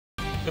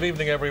Good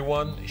evening,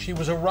 everyone. She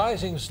was a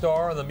rising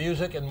star in the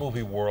music and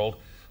movie world,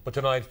 but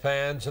tonight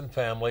fans and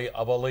family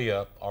of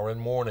Aaliyah are in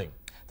mourning.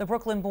 The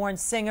Brooklyn-born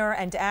singer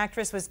and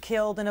actress was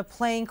killed in a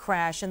plane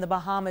crash in the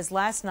Bahamas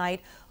last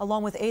night,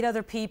 along with 8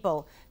 other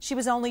people. She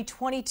was only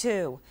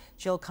 22.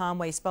 Jill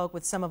Conway spoke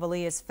with some of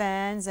Aaliyah's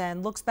fans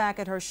and looks back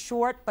at her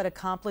short but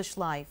accomplished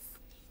life.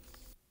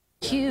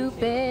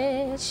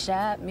 Cupid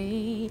shot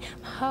me,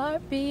 my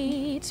heart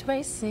beats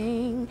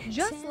racing.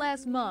 Just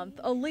last month,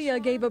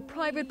 Aaliyah gave a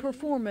private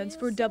performance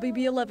for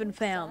WB11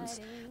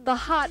 fans. The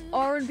hot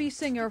R&B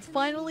singer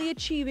finally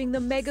achieving the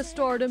mega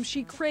stardom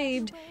she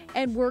craved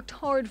and worked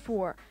hard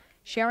for.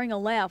 Sharing a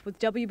laugh with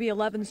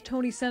WB11's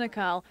Tony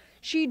Senecal,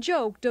 she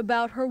joked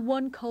about her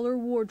one-color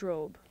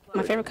wardrobe.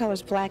 My favorite color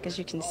is black, as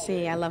you can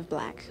see. I love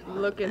black.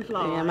 Looking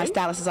fly. Yeah, my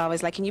stylist is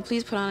always like, can you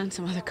please put on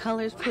some other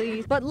colors,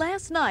 please? But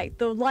last night,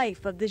 the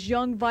life of this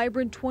young,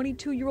 vibrant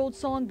 22-year-old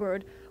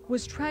songbird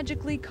was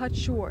tragically cut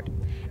short.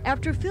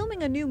 After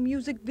filming a new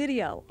music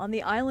video on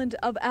the island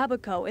of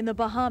Abaco in the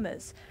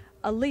Bahamas,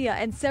 Aaliyah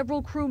and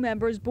several crew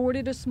members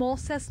boarded a small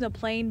Cessna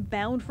plane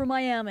bound for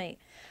Miami.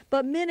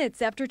 But minutes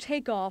after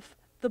takeoff,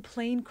 the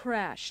plane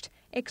crashed,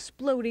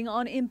 exploding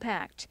on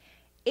impact.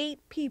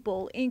 8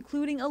 people,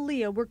 including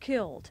Aaliyah, were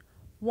killed.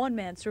 1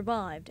 man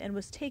survived and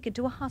was taken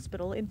to a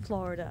hospital in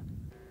Florida.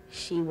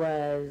 She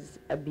was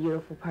a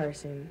beautiful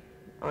person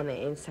on the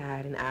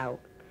inside and out.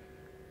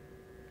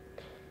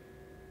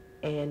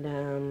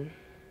 And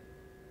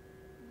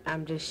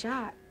I'm just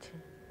shocked.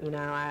 You know,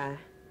 I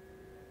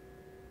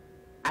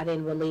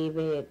didn't believe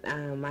it.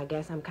 I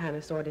guess I'm kind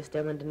of sort of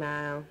still in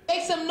denial.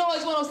 Make some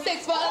noise,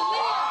 106 for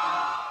Aaliyah!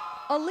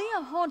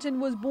 Aaliyah Haunton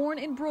was born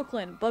in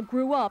Brooklyn but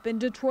grew up in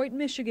Detroit,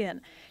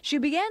 Michigan. She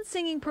began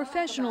singing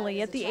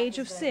professionally at the age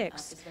of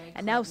 6,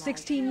 and now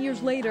 16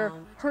 years later,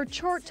 her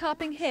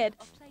chart-topping hit,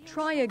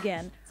 Try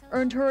Again,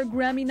 earned her a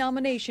Grammy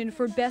nomination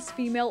for Best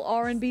Female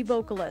R&B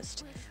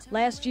Vocalist.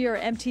 Last year,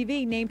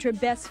 MTV named her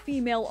Best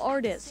Female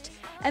Artist,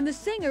 and the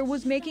singer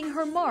was making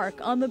her mark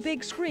on the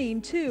big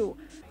screen, too.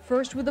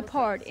 First with a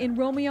part in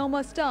Romeo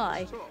Must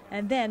Die,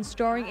 and then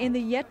starring in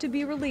the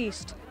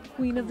yet-to-be-released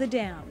Queen of the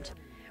Damned.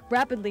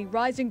 Rapidly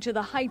rising to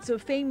the heights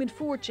of fame and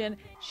fortune,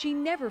 she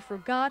never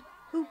forgot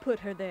who put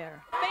her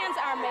there. Fans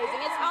are amazing.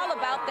 It's all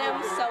about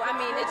them, so I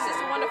mean, it's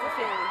just a wonderful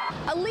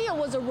feeling. Aaliyah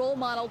was a role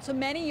model to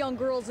many young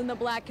girls in the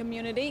black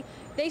community.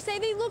 They say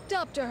they looked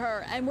up to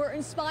her and were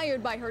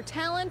inspired by her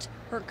talent,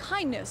 her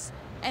kindness,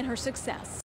 and her success.